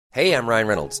Hey, I'm Ryan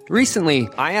Reynolds. Recently,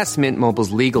 I asked Mint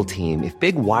Mobile's legal team if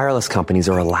big wireless companies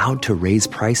are allowed to raise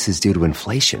prices due to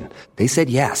inflation. They said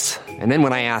yes. And then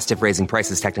when I asked if raising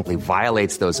prices technically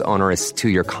violates those onerous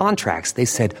two-year contracts, they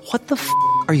said, "What the f***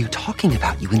 are you talking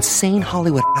about, you insane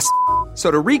Hollywood ass?" So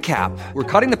to recap, we're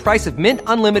cutting the price of Mint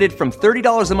Unlimited from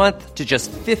 $30 a month to just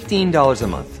 $15 a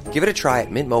month. Give it a try at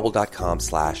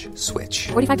mintmobile.com/switch.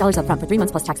 $45 up front for 3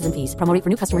 months plus taxes and fees. Promo rate for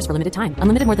new customers for limited time.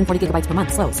 Unlimited more than 40 gigabytes per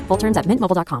month. Slows full terms at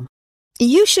mintmobile.com.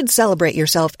 You should celebrate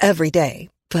yourself every day,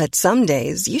 but some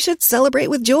days you should celebrate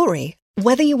with jewelry.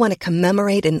 Whether you want to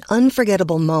commemorate an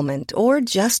unforgettable moment or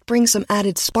just bring some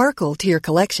added sparkle to your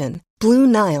collection, Blue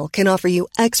Nile can offer you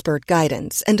expert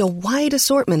guidance and a wide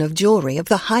assortment of jewelry of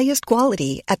the highest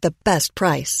quality at the best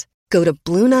price. Go to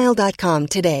BlueNile.com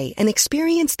today and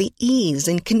experience the ease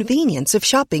and convenience of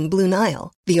shopping Blue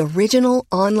Nile, the original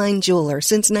online jeweler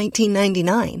since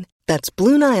 1999. That's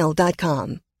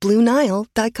BlueNile.com.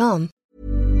 BlueNile.com.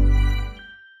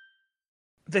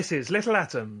 This is Little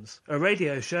Atoms, a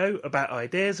radio show about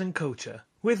ideas and culture,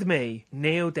 with me,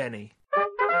 Neil Denny.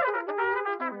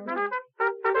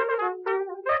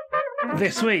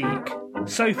 This week,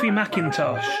 Sophie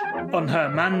McIntosh on her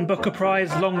Man Booker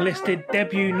Prize long-listed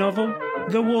debut novel,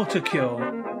 The Water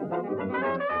Cure.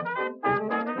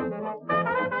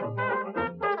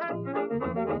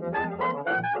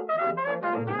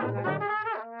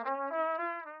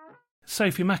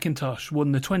 Sophie McIntosh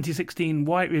won the 2016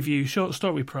 White Review Short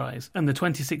Story Prize and the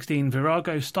 2016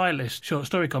 Virago Stylish Short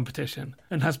Story Competition,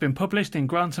 and has been published in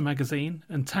Granta Magazine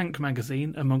and Tank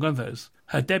Magazine, among others.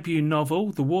 Her debut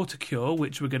novel, The Water Cure,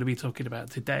 which we're going to be talking about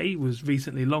today, was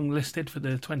recently long-listed for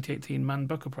the 2018 Man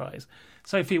Booker Prize.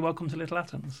 Sophie, welcome to Little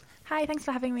Atoms. Hi, thanks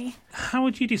for having me. How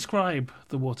would you describe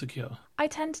The Water Cure? I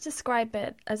tend to describe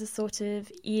it as a sort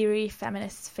of eerie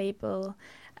feminist fable.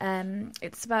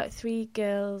 It's about 3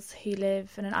 girls who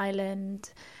live on an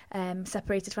island,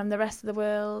 separated from the rest of the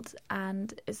world,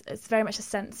 and it's very much a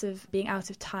sense of being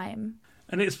out of time.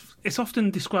 And it's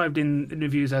often described in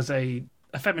reviews as a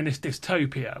feminist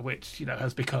dystopia, which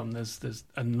has become there's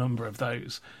a number of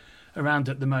those around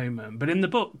at the moment. But in the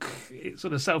book, it's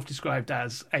sort of self-described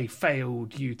as a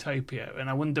failed utopia,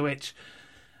 and I wonder which.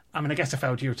 I mean, I guess a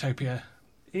failed utopia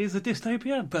is a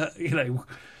dystopia, but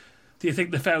do you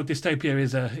think the failed dystopia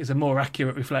is a more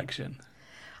accurate reflection?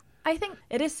 I think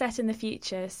it is set in the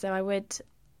future, so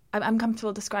I'm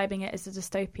comfortable describing it as a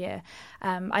dystopia.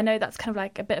 I know that's kind of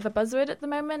like a bit of a buzzword at the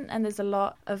moment, and there's a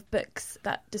lot of books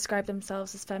that describe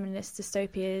themselves as feminist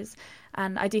dystopias,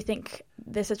 and I do think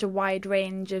there's such a wide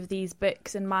range of these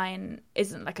books, and mine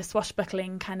isn't like a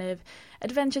swashbuckling kind of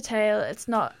adventure tale. It's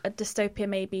not a dystopia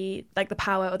maybe like The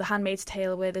Power or The Handmaid's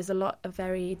Tale, where there's a lot of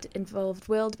very involved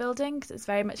world building, because it's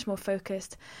very much more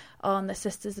focused on the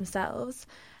sisters themselves.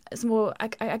 It's more,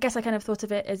 I guess I kind of thought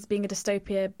of it as being a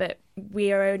dystopia, but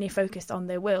we are only focused on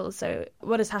their will. So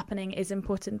what is happening is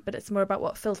important, but it's more about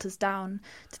what filters down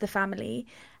to the family.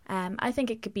 I think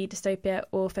it could be dystopia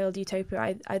or failed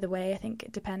utopia either way. I think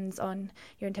it depends on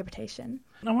your interpretation.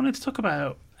 I wanted to talk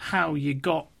about how you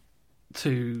got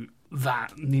to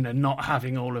that, not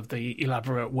having all of the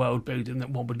elaborate world building that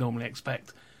one would normally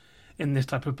expect in this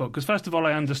type of book. Because first of all,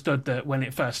 I understood that when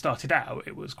it first started out,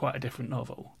 it was quite a different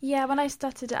novel. Yeah, when I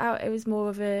started it out, it was more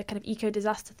of a kind of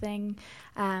eco-disaster thing,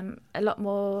 a lot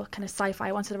more kind of sci-fi.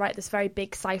 I wanted to write this very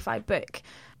big sci-fi book,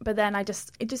 but then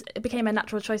it became a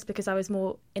natural choice because I was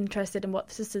more interested in what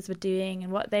the sisters were doing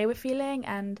and what they were feeling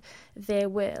and their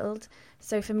world.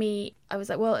 So for me, I was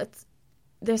like, well,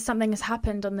 there's something has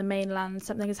happened on the mainland,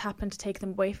 something has happened to take them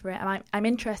away from it. And I'm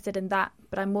interested in that,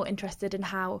 but I'm more interested in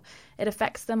how it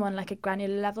affects them on like a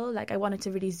granular level. Like I wanted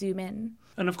to really zoom in.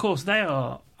 And of course they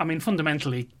are,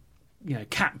 fundamentally,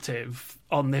 captive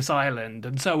on this island,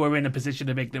 and so are in a position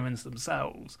of ignorance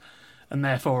themselves, and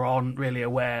therefore aren't really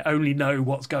aware, only know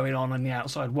what's going on in the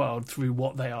outside world through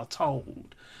what they are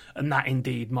told. And that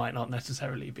indeed might not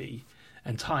necessarily be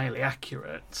entirely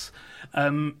accurate,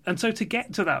 and so to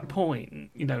get to that point,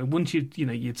 once you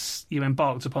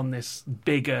embarked upon this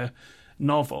bigger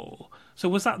novel. So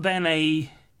was that then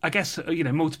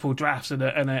multiple drafts and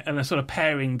a sort of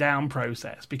paring down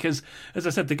process? Because as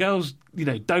I said, the girls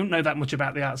don't know that much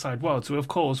about the outside world, so of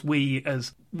course we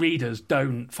as readers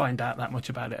don't find out that much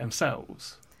about it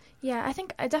ourselves. Yeah, I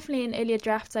think definitely in earlier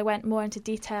drafts I went more into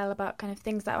detail about kind of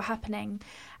things that were happening,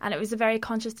 and it was a very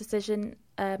conscious decision,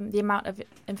 the amount of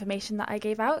information that I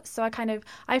gave out. So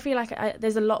I feel like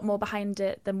there's a lot more behind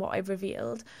it than what I've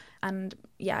revealed. And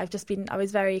yeah, I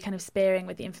was very kind of sparing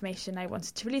with the information I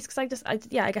wanted to release, because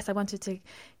I guess I wanted to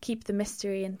keep the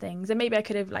mystery and things, and maybe I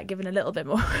could have given a little bit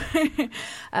more.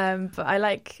 But I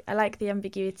like the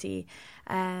ambiguity.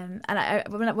 And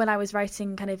when I was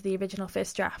writing kind of the original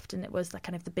first draft, and it was like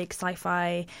kind of the big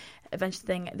sci-fi adventure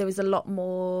thing, there was a lot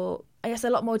more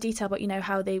detail about, you know,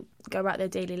 how they go about their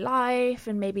daily life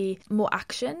and maybe more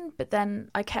action. But then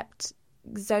I kept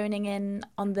zoning in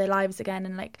on their lives again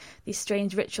and like these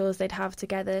strange rituals they'd have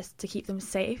together to keep them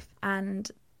safe.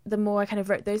 And the more I kind of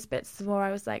wrote those bits, the more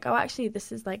I was like, oh, actually,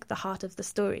 this is like the heart of the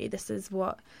story. This is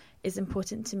what is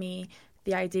important to me.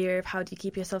 The idea of how do you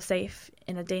keep yourself safe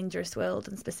in a dangerous world,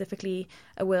 and specifically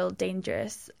a world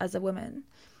dangerous as a woman.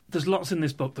 There's lots in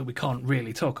this book that we can't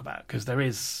really talk about because there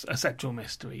is a sexual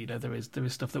mystery. You know, there is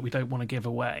stuff that we don't want to give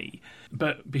away.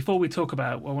 But before we talk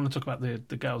about, I want to talk about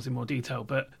the girls in more detail.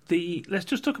 But let's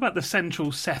just talk about the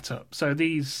central setup. So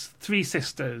these three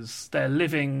sisters, they're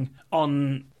living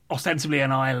on ostensibly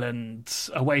an island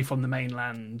away from the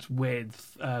mainland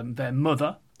with their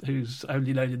mother, who's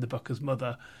only known in the book as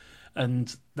Mother,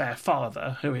 and their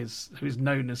father, who is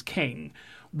known as King.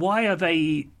 Why are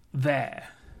they there?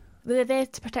 They're there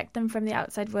to protect them from the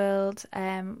outside world,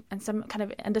 and some kind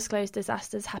of undisclosed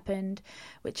disasters happened,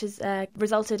 which has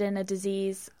resulted in a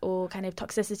disease or kind of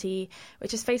toxicity,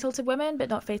 which is fatal to women but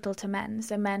not fatal to men.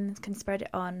 So men can spread it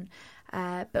on,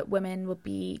 but women will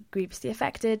be grievously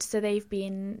affected. So they've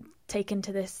been taken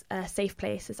to this safe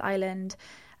place, this island,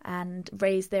 and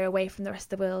raised there away from the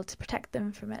rest of the world to protect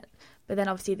them from it. But then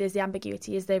obviously there's the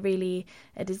ambiguity. Is there really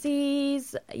a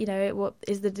disease? You know, what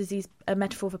is the disease a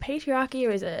metaphor for patriarchy,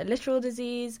 or is it a literal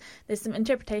disease? There's some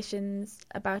interpretations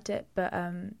about it. But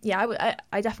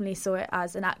I definitely saw it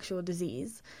as an actual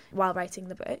disease while writing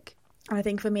the book. And I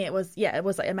think for me it was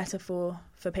like a metaphor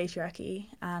for patriarchy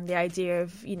and the idea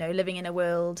of, you know, living in a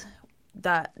world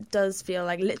that does feel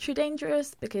like literally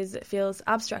dangerous, because it feels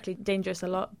abstractly dangerous a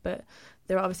lot, but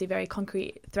there are obviously very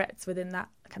concrete threats within that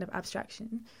kind of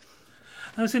abstraction.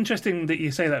 It's interesting that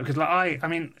you say that, because I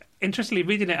mean, interestingly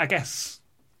reading it, I guess,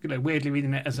 you know, weirdly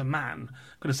reading it as a man,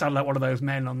 going to sound like one of those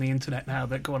men on the internet now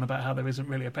that go on about how there isn't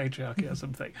really a patriarchy or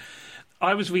something.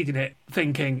 I was reading it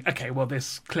thinking, okay, well,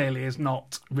 this clearly is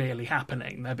not really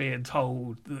happening. They're being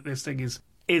told that this thing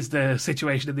is the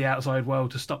situation in the outside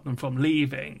world to stop them from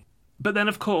leaving. But then,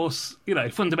 of course, you know,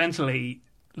 fundamentally,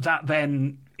 that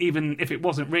then, even if it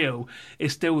wasn't real,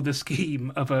 is still the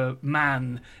scheme of a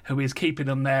man who is keeping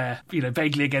them there, you know,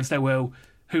 vaguely against their will,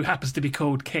 who happens to be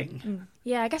called King.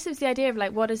 Yeah, I guess it's the idea of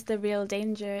like, what is the real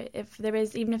danger?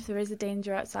 Even if there is a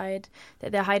danger outside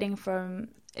that they're hiding from,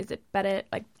 is it better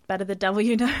the devil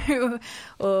you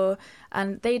know,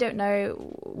 and they don't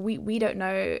know, we don't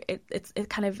know. It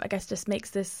kind of, I guess, just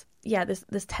makes this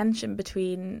tension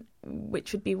between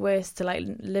which would be worse, to like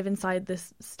live inside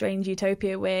this strange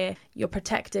utopia where you're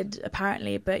protected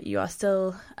apparently, but you are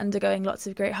still undergoing lots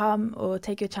of great harm, or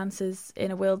take your chances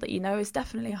in a world that you know is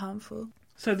definitely harmful.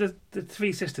 So the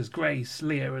three sisters, Grace,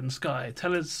 Leah and Skye,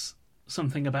 tell us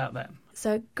something about them.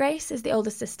 So Grace is the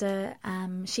oldest sister.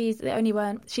 She's the only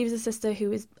one. She was a sister who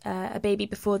was a baby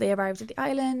before they arrived at the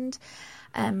island.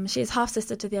 She is half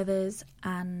sister to the others,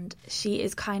 and she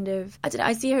is kind of, I don't know,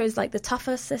 I see her as like the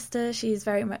tougher sister. She's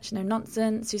very much no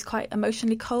nonsense. She's quite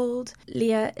emotionally cold.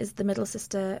 Leah is the middle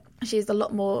sister. She's a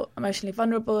lot more emotionally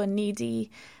vulnerable and needy.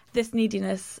 This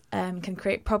neediness can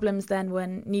create problems then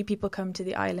when new people come to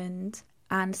the island.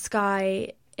 And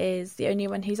Skye is the only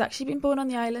one who's actually been born on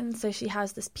the island, so she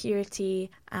has this purity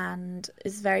and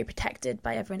is very protected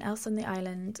by everyone else on the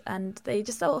island. And they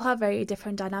just all have very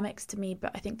different dynamics to me,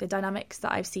 but I think the dynamics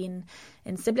that I've seen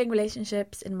in sibling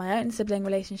relationships, in my own sibling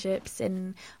relationships,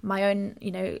 in my own,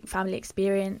 you know, family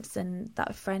experience and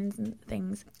that of friends and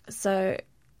things. So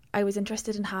I was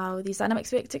interested in how these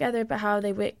dynamics work together, but how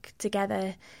they work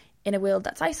together in a world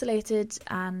that's isolated,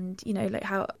 and, you know, like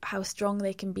how strong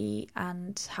they can be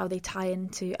and how they tie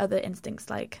into other instincts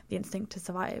like the instinct to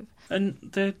survive. And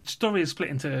the story is split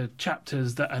into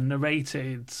chapters that are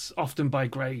narrated often by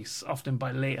Grace, often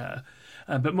by Leah,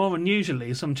 but more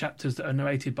unusually some chapters that are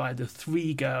narrated by the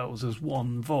three girls as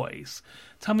one voice.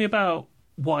 Tell me about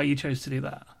why you chose to do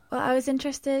that. Well, I was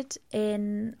interested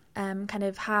in kind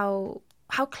of how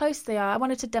close they are. I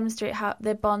wanted to demonstrate how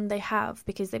their bond they have,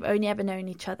 because they've only ever known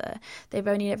each other. They've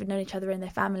only ever known each other in their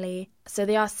family. So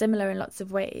they are similar in lots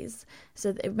of ways.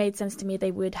 So it made sense to me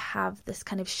they would have this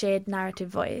kind of shared narrative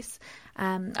voice.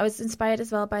 I was inspired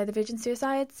as well by the Virgin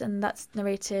Suicides, and that's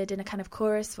narrated in a kind of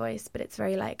chorus voice, but it's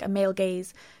very like a male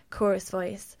gaze chorus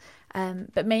voice.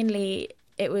 But mainly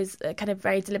it was a kind of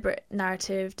very deliberate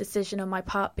narrative decision on my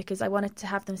part, because I wanted to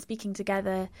have them speaking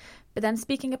together, but then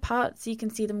speaking apart, so you can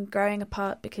see them growing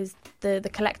apart, because the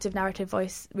collective narrative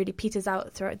voice really peters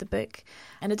out throughout the book,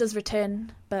 and it does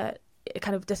return, but it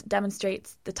kind of just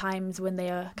demonstrates the times when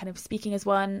they are kind of speaking as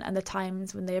one and the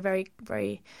times when they are very,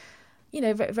 very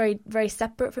very, very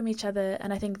separate from each other.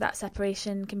 And I think that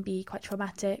separation can be quite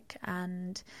traumatic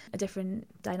and a different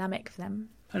dynamic for them.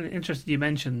 And interesting you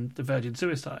mentioned the Virgin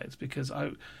Suicides, because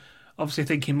I obviously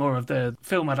thinking more of the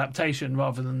film adaptation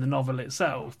rather than the novel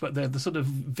itself, but the sort of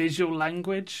visual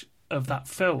language of that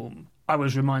film I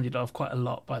was reminded of quite a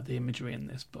lot by the imagery in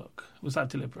this book. Was that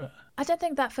deliberate? I don't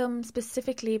think that film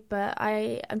specifically, but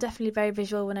I am definitely very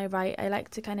visual when I write. I like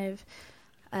to kind of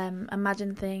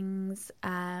imagine things.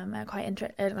 I'm quite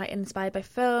inspired by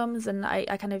films, and I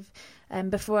kind of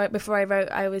before I wrote,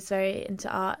 I was very into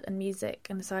art and music,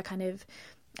 and so I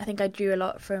think I drew a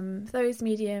lot from those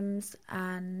mediums,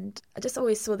 and I just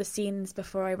always saw the scenes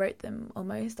before I wrote them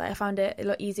almost. I found it a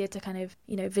lot easier to kind of,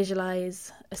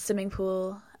 visualise a swimming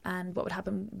pool and what would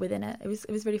happen within it. It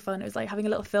was really fun. It was like having a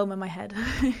little film in my head.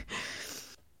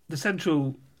 The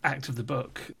central act of the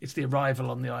book is the arrival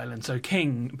on the island. So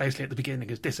King, basically at the beginning,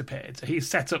 has disappeared. So he's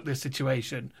set up this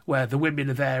situation where the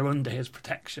women are there under his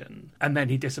protection, and then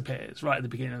he disappears right at the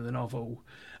beginning of the novel,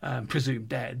 presumed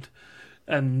dead.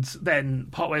 And then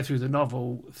partway through the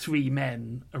novel, 3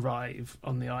 men arrive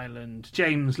on the island,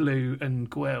 James, Lou and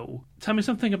Gwyll. Tell me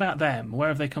something about them. Where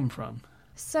have they come from?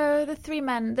 So the 3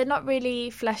 men, they're not really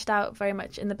fleshed out very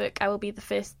much in the book. I will be the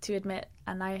first to admit,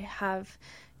 and I've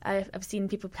seen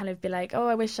people kind of be like, oh,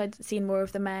 I wish I'd seen more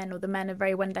of the men, or the men are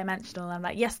very one-dimensional. I'm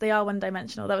like, yes, they are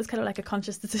one-dimensional. That was kind of like a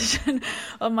conscious decision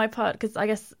on my part, because I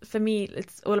guess for me,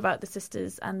 it's all about the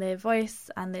sisters and their voice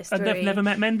and their story. And they've never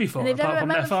met men before, apart from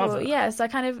their father. Yeah, so I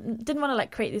kind of didn't want to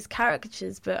create these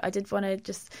caricatures, but I did want to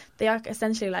they are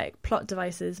essentially like plot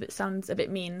devices, which sounds a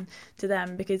bit mean to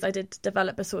them, because I did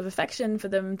develop a sort of affection for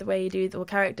them the way you do with all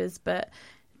characters. But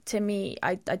to me,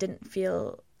 I didn't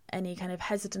feel any kind of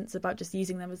hesitance about just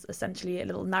using them as essentially a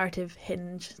little narrative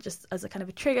hinge, just as a kind of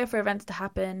a trigger for events to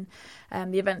happen,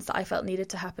 the events that I felt needed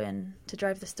to happen to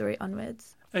drive the story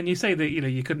onwards. And you say that,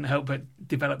 you couldn't help but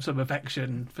develop some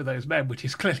affection for those men, which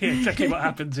is clearly exactly what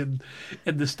happens in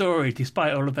the story,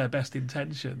 despite all of their best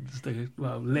intentions.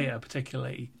 Leah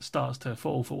particularly starts to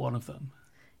fall for one of them.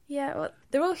 Yeah, well,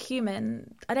 they're all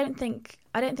human. I don't think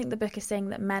the book is saying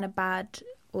that men are bad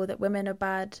or that women are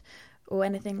bad or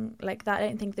anything like that. I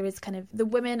don't think there is the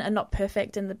women are not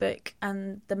perfect in the book,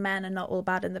 and the men are not all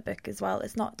bad in the book as well.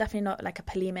 It's definitely not like a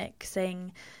polemic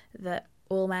saying that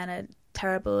all men are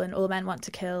terrible and all men want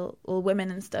to kill all women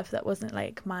and stuff. That wasn't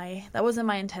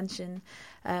my intention.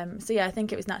 So yeah, I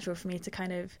think it was natural for me to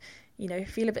kind of,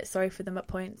 feel a bit sorry for them at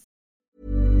points.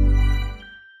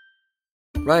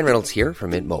 Ryan Reynolds here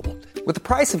from Mint Mobile. With the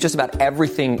price of just about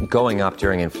everything going up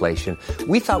during inflation,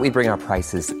 we thought we'd bring our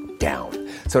prices down.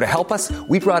 So to help us,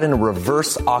 we brought in a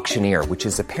reverse auctioneer, which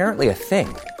is apparently a thing.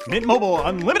 Mint Mobile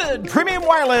Unlimited Premium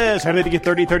Wireless. How to get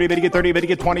 30, 30, bit to get 30, bit to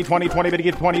get 20, 20, 20, bit to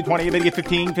get 20, 20, bit to get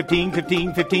 15, 15,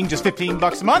 15, 15, just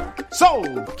 $15 a month?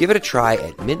 Sold! Give it a try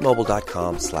at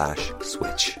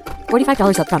mintmobile.com/switch.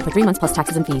 $45 up front for 3 months plus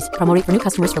taxes and fees. Promo rate for new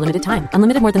customers for limited time.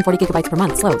 Unlimited more than 40 gigabytes per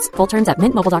month. Slows full terms at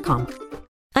mintmobile.com.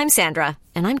 I'm Sandra,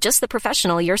 and I'm just the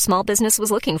professional your small business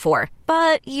was looking for.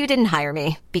 But you didn't hire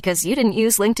me because you didn't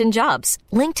use LinkedIn Jobs.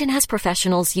 LinkedIn has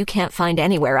professionals you can't find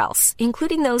anywhere else,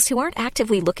 including those who aren't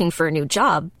actively looking for a new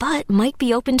job, but might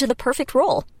be open to the perfect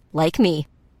role, like me.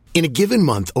 In a given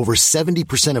month, over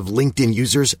 70% of LinkedIn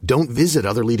users don't visit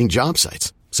other leading job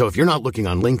sites. So if you're not looking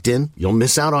on LinkedIn, you'll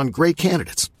miss out on great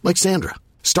candidates, like Sandra.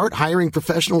 Start hiring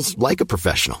professionals like a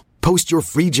professional. Post your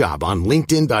free job on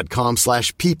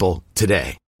linkedin.com/people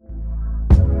today.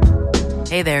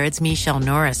 Hey there, it's Michelle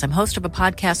Norris. I'm host of a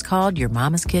podcast called Your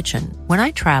Mama's Kitchen. When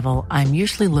I travel, I'm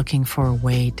usually looking for a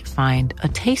way to find a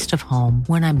taste of home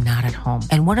when I'm not at home.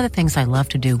 And one of the things I love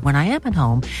to do when I am at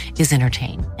home is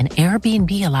entertain. And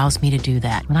Airbnb allows me to do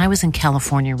that. When I was in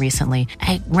California recently,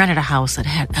 I rented a house that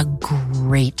had a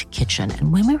great kitchen.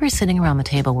 And when we were sitting around the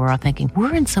table, we're all thinking,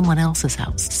 we're in someone else's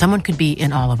house. Someone could be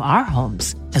in all of our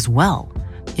homes as well.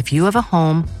 If you have a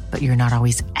home, but you're not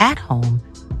always at home,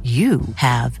 you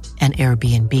have an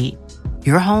Airbnb.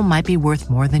 Your home might be worth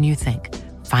more than you think.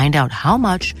 Find out how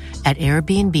much at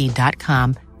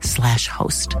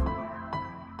airbnb.com/host.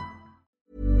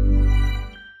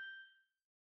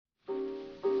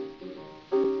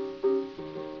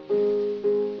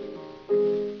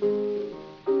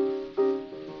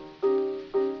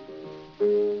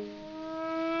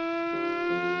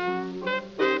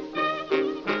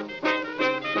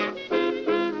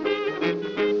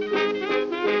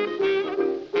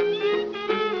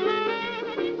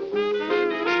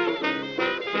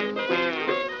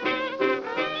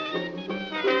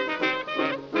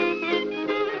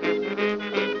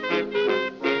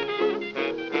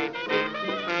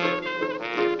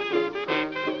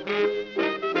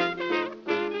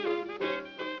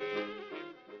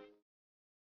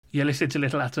 You're listening to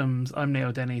Little Atoms. I'm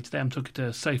Neil Denny. Today I'm talking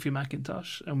to Sophie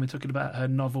Mackintosh, and we're talking about her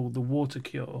novel, The Water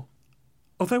Cure.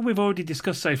 Although we've already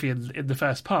discussed, Sophie, in the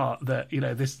first part, that, you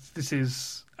know, this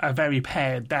is a very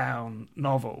pared down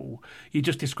novel. You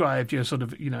just described your sort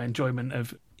of, you know, enjoyment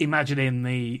of imagining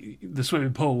the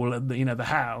swimming pool and the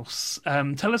house.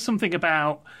 Tell us something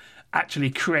about actually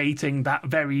creating that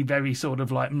very, very sort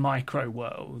of like micro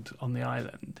world on the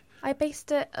island. I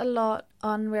based it a lot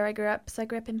on where I grew up. So I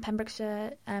grew up in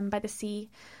Pembrokeshire by the sea.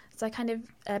 So I kind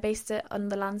of based it on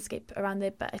the landscape around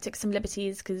it, but I took some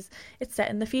liberties because it's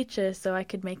set in the future, so I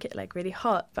could make it like really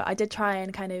hot. But I did try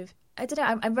and kind of, I don't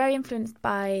know, I'm very influenced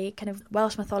by kind of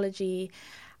Welsh mythology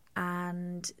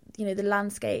and, you know, the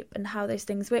landscape and how those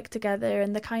things work together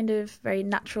and the kind of very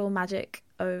natural magic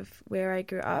of where I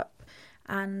grew up.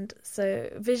 And so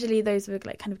visually those were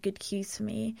like kind of good cues for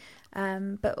me.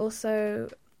 But also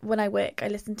when I work, I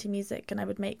listen to music and I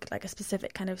would make like a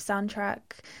specific kind of soundtrack.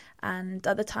 And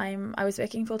at the time, I was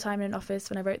working full-time in an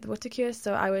office when I wrote The Water Cure,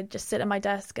 so I would just sit at my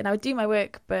desk and I would do my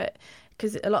work, but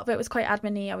because a lot of it was quite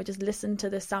admin-y, I would just listen to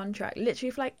the soundtrack literally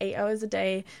for like 8 hours a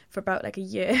day for about like a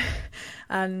year.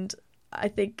 And I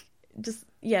think just,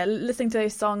 yeah, listening to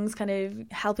those songs kind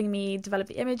of helping me develop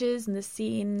the images and the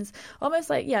scenes, almost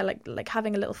like, yeah, like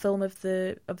having a little film of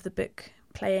the book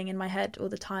playing in my head all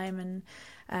the time,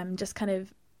 and just kind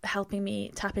of helping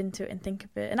me tap into it and think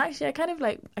of it. And actually I kind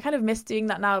of miss doing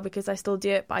that now because I still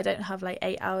do it, but I don't have like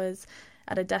 8 hours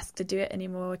at a desk to do it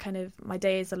anymore. My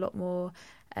day is a lot more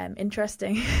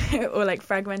interesting or like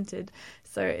fragmented,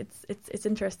 so it's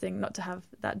interesting not to have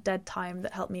that dead time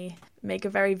that helped me make a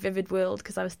very vivid world,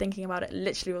 because I was thinking about it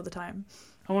literally all the time.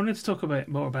 I wanted to talk a bit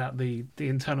more about the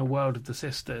internal world of the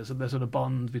sisters and the sort of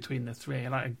bond between the three.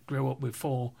 And I grew up with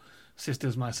 4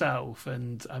 sisters myself,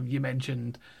 and you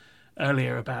mentioned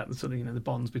earlier about the sort of, you know, the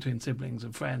bonds between siblings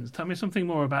and friends. Tell me something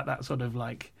more about that sort of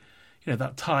like, you know,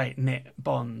 that tight-knit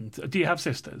bond. Do you have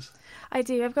sisters? I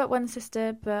do. I've got one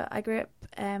sister, but I grew up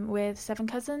with 7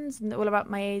 cousins, and all about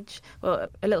my age, well,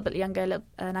 a little bit younger,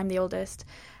 and I'm the oldest.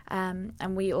 And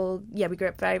we grew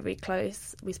up very, very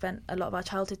close. We spent a lot of our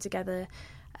childhood together.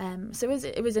 So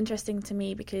it was interesting to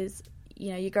me because,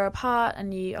 you know, you grow apart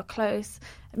and you are close.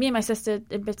 Me and my sister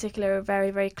in particular are very,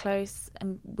 very close,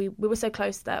 and we were so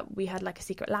close that we had like a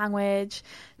secret language.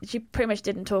 She pretty much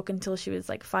didn't talk until she was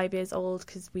like 5 years old,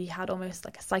 because we had almost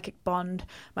like a psychic bond.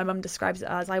 My mum describes it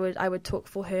as I would talk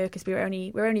for her, because we were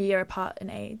only a year apart in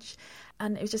age.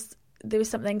 And it was just, there was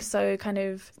something so kind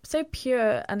of so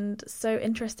pure and so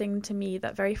interesting to me,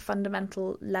 that very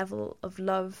fundamental level of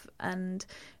love and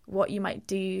what you might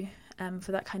do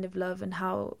for that kind of love, and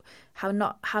how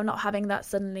not having that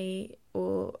suddenly,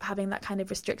 or having that kind of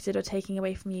restricted or taking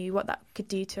away from you, what that could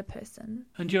do to a person.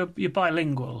 And you're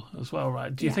bilingual as well,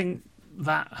 right? Do you think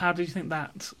that? How do you think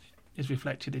that is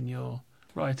reflected in your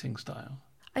writing style?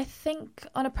 I think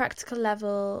on a practical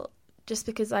level, just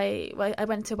because I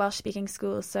went to Welsh-speaking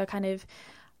schools, so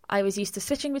I was used to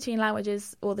switching between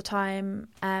languages all the time,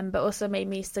 but also made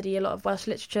me study a lot of Welsh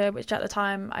literature, which at the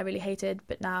time I really hated.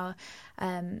 But now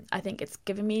I think it's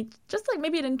given me just like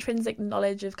maybe an intrinsic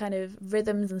knowledge of kind of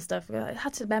rhythms and stuff. I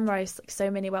had to memorise like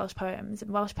so many Welsh poems,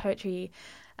 and Welsh poetry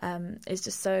is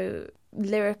just so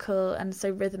lyrical and so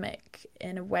rhythmic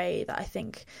in a way that I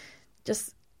think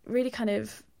just really kind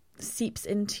of seeps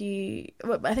into,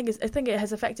 I think it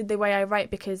has affected the way I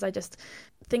write, because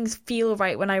things feel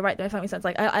right when I write them, if that makes sense.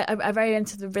 Like I'm very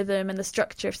into the rhythm and the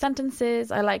structure of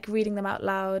sentences. I like reading them out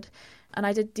loud, and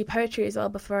I did do poetry as well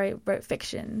before I wrote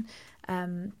fiction.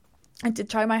 I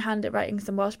did try my hand at writing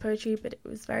some Welsh poetry, but it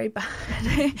was very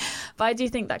bad. But I do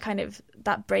think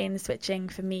that brain switching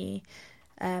for me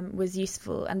was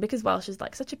useful, and because Welsh is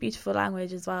like such a beautiful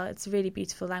language as well. It's a really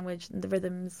beautiful language, and the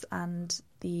rhythms and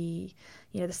the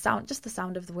sound, just the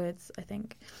sound of the words, I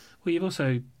think. Well, you've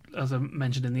also, as I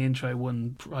mentioned in the intro,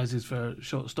 won prizes for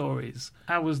short stories.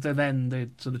 How was there then the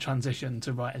sort of transition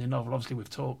to writing a novel? Obviously, we've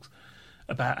talked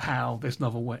about how this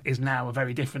novel is now a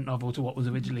very different novel to what was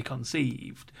originally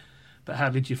conceived. But how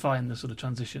did you find the sort of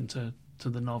transition to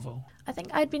the novel? I think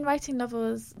I'd been writing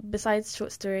novels besides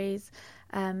short stories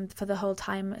for the whole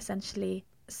time, essentially.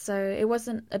 So it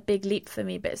wasn't a big leap for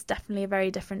me, but it's definitely a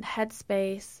very different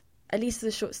headspace. At least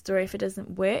with a short story, if it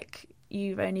doesn't work,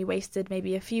 you've only wasted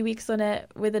maybe a few weeks on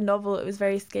it. With a novel, it was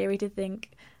very scary to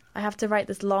think, I have to write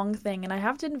this long thing and I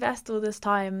have to invest all this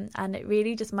time, and it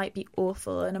really just might be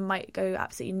awful and it might go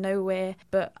absolutely nowhere,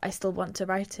 but I still want to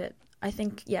write it. I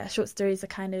think, short stories are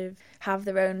kind of have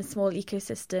their own small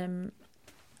ecosystem,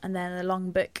 and then a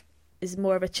long book is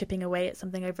more of a chipping away at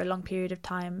something over a long period of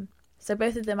time. So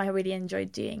both of them I really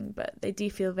enjoyed doing, but they do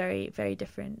feel very, very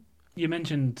different. You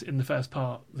mentioned in the first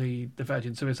part the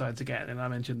virgin suicides again, and I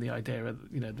mentioned the idea of,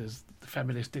 there's the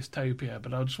feminist dystopia,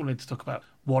 but I just wanted to talk about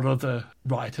what other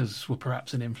writers were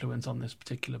perhaps an influence on this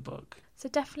particular book. So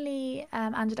definitely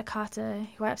Angela Carter,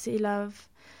 who I absolutely love.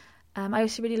 I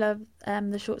also really love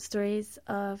the short stories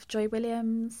of Joy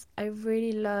Williams. I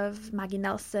really love Maggie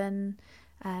Nelson,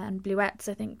 and Bluets,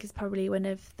 I think, is probably one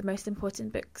of the most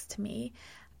important books to me.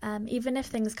 Even if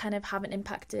things kind of haven't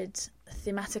impacted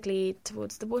thematically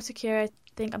towards the water cure, I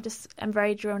think I'm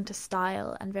very drawn to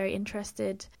style and very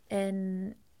interested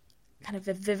in kind of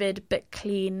a vivid but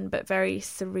clean but very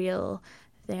surreal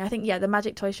thing. I think, The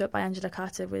Magic Toy Shop by Angela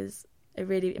Carter was a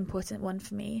really important one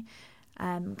for me,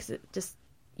 because it just,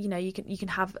 you can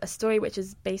have a story which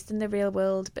is based in the real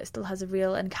world but still has a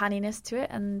real uncanniness to it,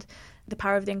 and the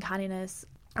power of the uncanniness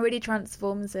really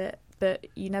transforms it. But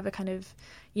you never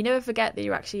forget that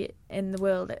you're actually in the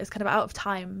world. It's kind of out of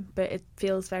time, but it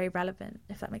feels very relevant,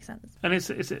 if that makes sense. And it's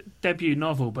a debut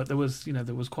novel, but there was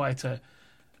quite a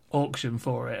auction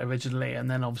for it originally,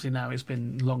 and then obviously now it's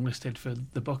been longlisted for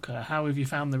the Booker. How have you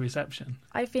found the reception?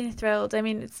 I've been thrilled. I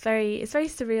mean, it's very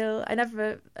surreal. I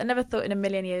never thought in a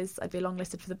million years I'd be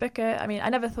longlisted for the Booker. I mean, I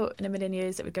never thought in a million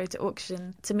years it would go to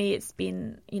auction. To me, it's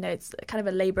been, it's kind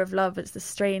of a labour of love. It's this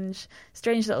strange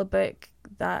little book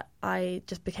that I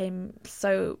just became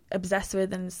so obsessed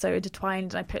with and so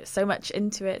intertwined, and I put so much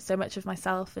into it, so much of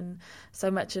myself and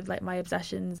so much of like my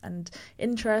obsessions and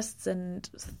interests and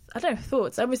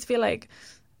thoughts. I almost feel like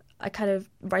I kind of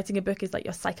writing a book is like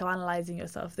you're psychoanalyzing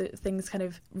yourself. The things kind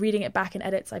of reading it back in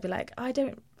edits, I'd be like,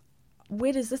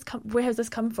 where has this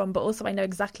come from? But also I know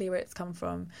exactly where it's come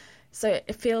from. So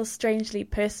it feels strangely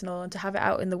personal, and to have it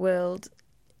out in the world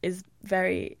is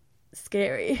very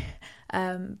scary.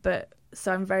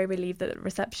 So I'm very relieved that the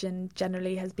reception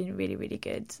generally has been really, really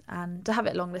good. And to have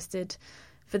it longlisted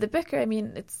for the Booker, I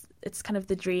mean, it's kind of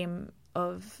the dream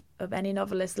of any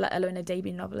novelist, let alone a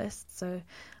debut novelist. So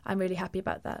I'm really happy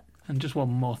about that. And just one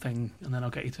more thing, and then I'll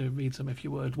get you to read some if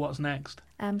you would. What's next?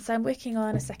 So I'm working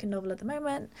on a second novel at the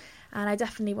moment, and I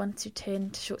definitely want to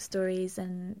turn to short stories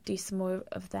and do some more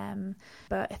of them.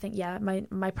 But I think,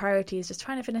 my priority is just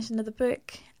trying to finish another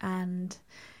book, and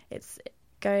it's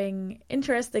going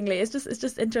interestingly. It's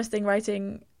just interesting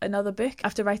writing another book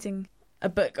after writing a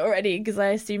book already, because I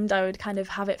assumed I would kind of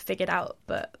have it figured out,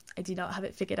 but I do not have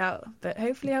it figured out, but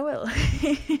hopefully I will.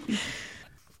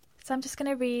 So I'm just going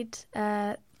to read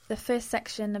the first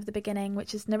section of the beginning,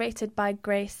 which is narrated by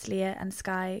Grace, Leah and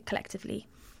Skye collectively.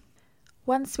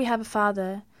 Once we have a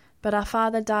father, but our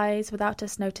father dies without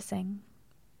us noticing.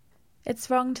 It's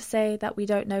wrong to say that we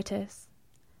don't notice.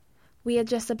 We are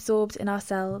just absorbed in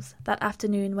ourselves that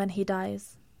afternoon when he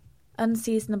dies.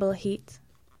 Unseasonable heat.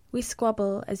 We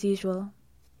squabble as usual.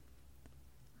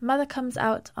 Mother comes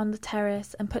out on the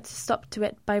terrace and puts a stop to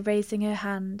it by raising her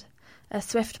hand, a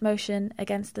swift motion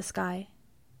against the sky.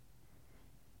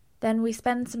 Then we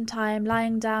spend some time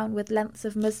lying down with lengths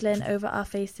of muslin over our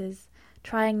faces,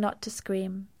 trying not to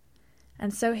scream.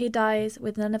 And so he dies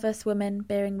with none of us women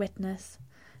bearing witness,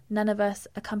 none of us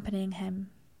accompanying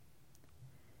him.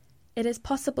 It is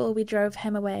possible we drove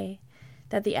him away,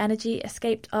 that the energy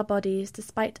escaped our bodies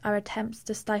despite our attempts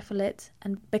to stifle it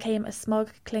and became a smog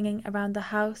clinging around the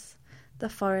house, the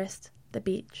forest, the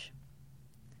beach.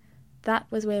 That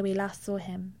was where we last saw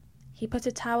him. He put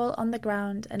a towel on the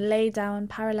ground and lay down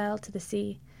parallel to the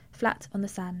sea, flat on the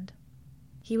sand.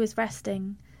 He was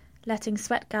resting, letting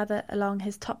sweat gather along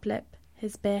his top lip,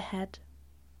 his bare head.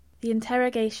 The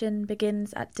interrogation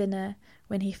begins at dinner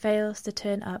when he fails to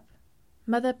turn up.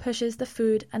 Mother pushes the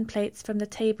food and plates from the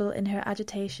table in her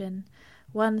agitation,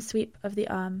 one sweep of the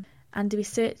arm, and we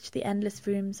search the endless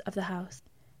rooms of the house.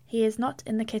 He is not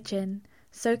in the kitchen,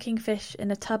 soaking fish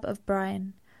in a tub of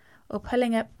brine, or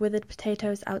pulling up withered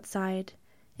potatoes outside,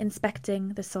 inspecting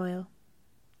the soil.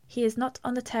 He is not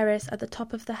on the terrace at the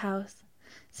top of the house,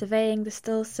 surveying the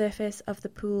still surface of the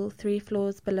pool 3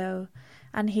 floors below,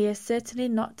 and he is certainly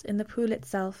not in the pool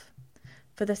itself,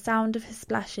 for the sound of his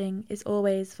splashing is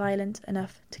always violent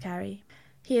enough to carry.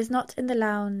 He is not in the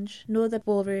lounge, nor the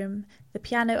ballroom, the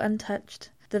piano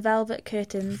untouched, the velvet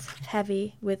curtains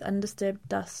heavy with undisturbed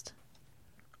dust.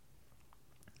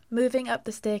 Moving up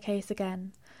the staircase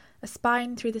again, a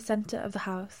spine through the centre of the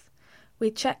house,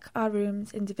 we check our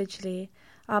rooms individually,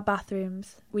 our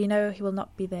bathrooms. We know he will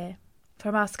not be there.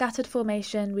 From our scattered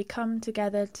formation we come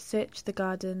together to search the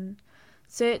garden,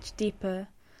 search deeper,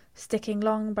 sticking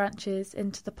long branches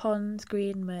into the pond's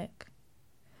green murk.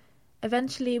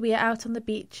 Eventually we are out on the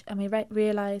beach and we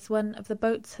realise one of the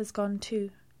boats has gone too,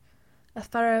 a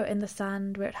furrow in the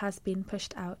sand where it has been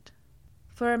pushed out.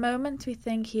 For a moment we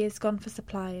think he has gone for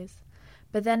supplies,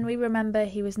 But then we remember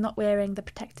he was not wearing the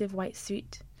protective white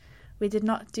suit. We did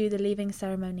not do the leaving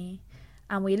ceremony,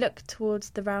 and we looked towards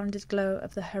the rounded glow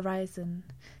of the horizon,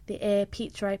 the air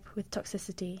peach-ripe with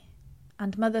toxicity,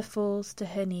 and Mother falls to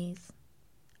her knees.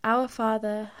 Our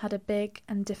father had a big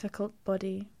and difficult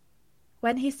body.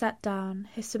 When he sat down,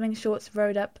 his swimming shorts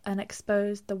rode up and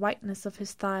exposed the whiteness of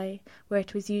his thigh where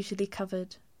it was usually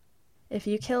covered. If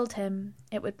you killed him,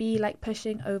 it would be like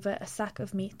pushing over a sack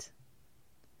of meat.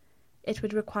 It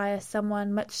would require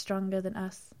someone much stronger than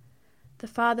us. The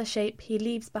father shape he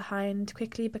leaves behind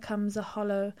quickly becomes a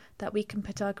hollow that we can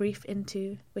put our grief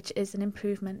into, which is an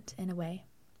improvement in a way.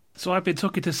 So I've been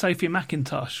talking to Sophie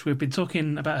Mackintosh. We've been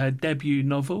talking about her debut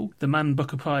novel, the Man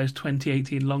Booker Prize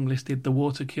 2018 longlisted The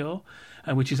Water Cure,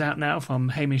 which is out now from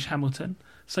Hamish Hamilton.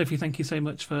 Sophie, thank you so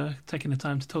much for taking the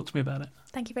time to talk to me about it.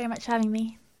 Thank you very much for having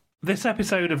me. This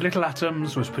episode of Little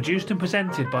Atoms was produced and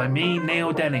presented by me,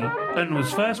 Neil Denny, and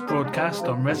was first broadcast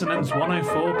on Resonance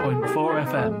 104.4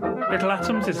 FM. Little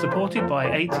Atoms is supported by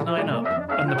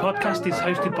 89UP, and the podcast is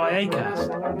hosted by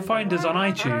Acast. Find us on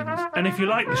iTunes, and if you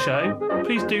like the show,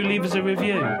 please do leave us a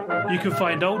review. You can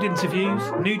find old interviews,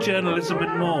 new journalism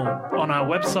and more on our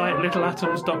website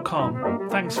littleatoms.com.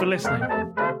 Thanks for listening.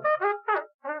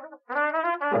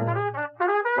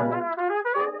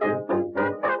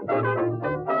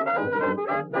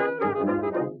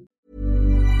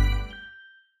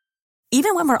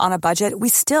 Even when we're on a budget, we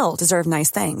still deserve nice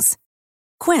things.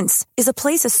 Quince is a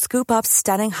place to scoop up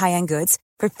stunning high-end goods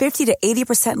for 50 to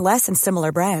 80% less than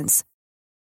similar brands.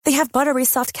 They have buttery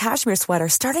soft cashmere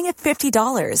sweaters starting at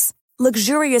 $50,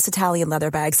 luxurious Italian leather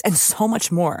bags, and so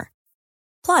much more.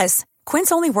 Plus,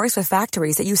 Quince only works with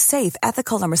factories that use safe,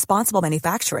 ethical, and responsible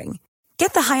manufacturing.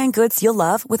 Get the high-end goods you'll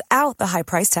love without the high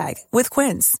price tag with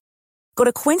Quince. Go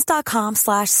to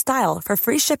quince.com/style for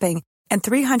free shipping and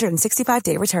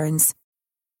 365-day returns.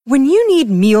 When you need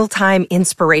mealtime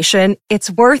inspiration,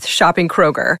 it's worth shopping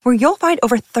Kroger, where you'll find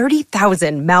over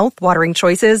 30,000 mouth-watering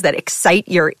choices that excite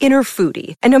your inner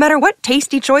foodie. And no matter what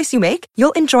tasty choice you make,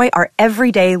 you'll enjoy our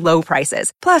everyday low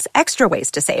prices, plus extra ways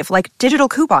to save, like digital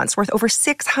coupons worth over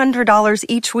 $600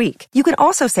 each week. You can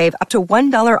also save up to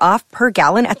 $1 off per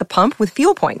gallon at the pump with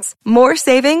fuel points. More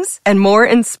savings and more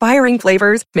inspiring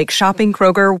flavors make shopping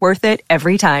Kroger worth it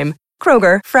every time.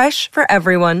 Kroger, fresh for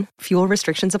everyone. Fuel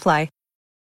restrictions apply.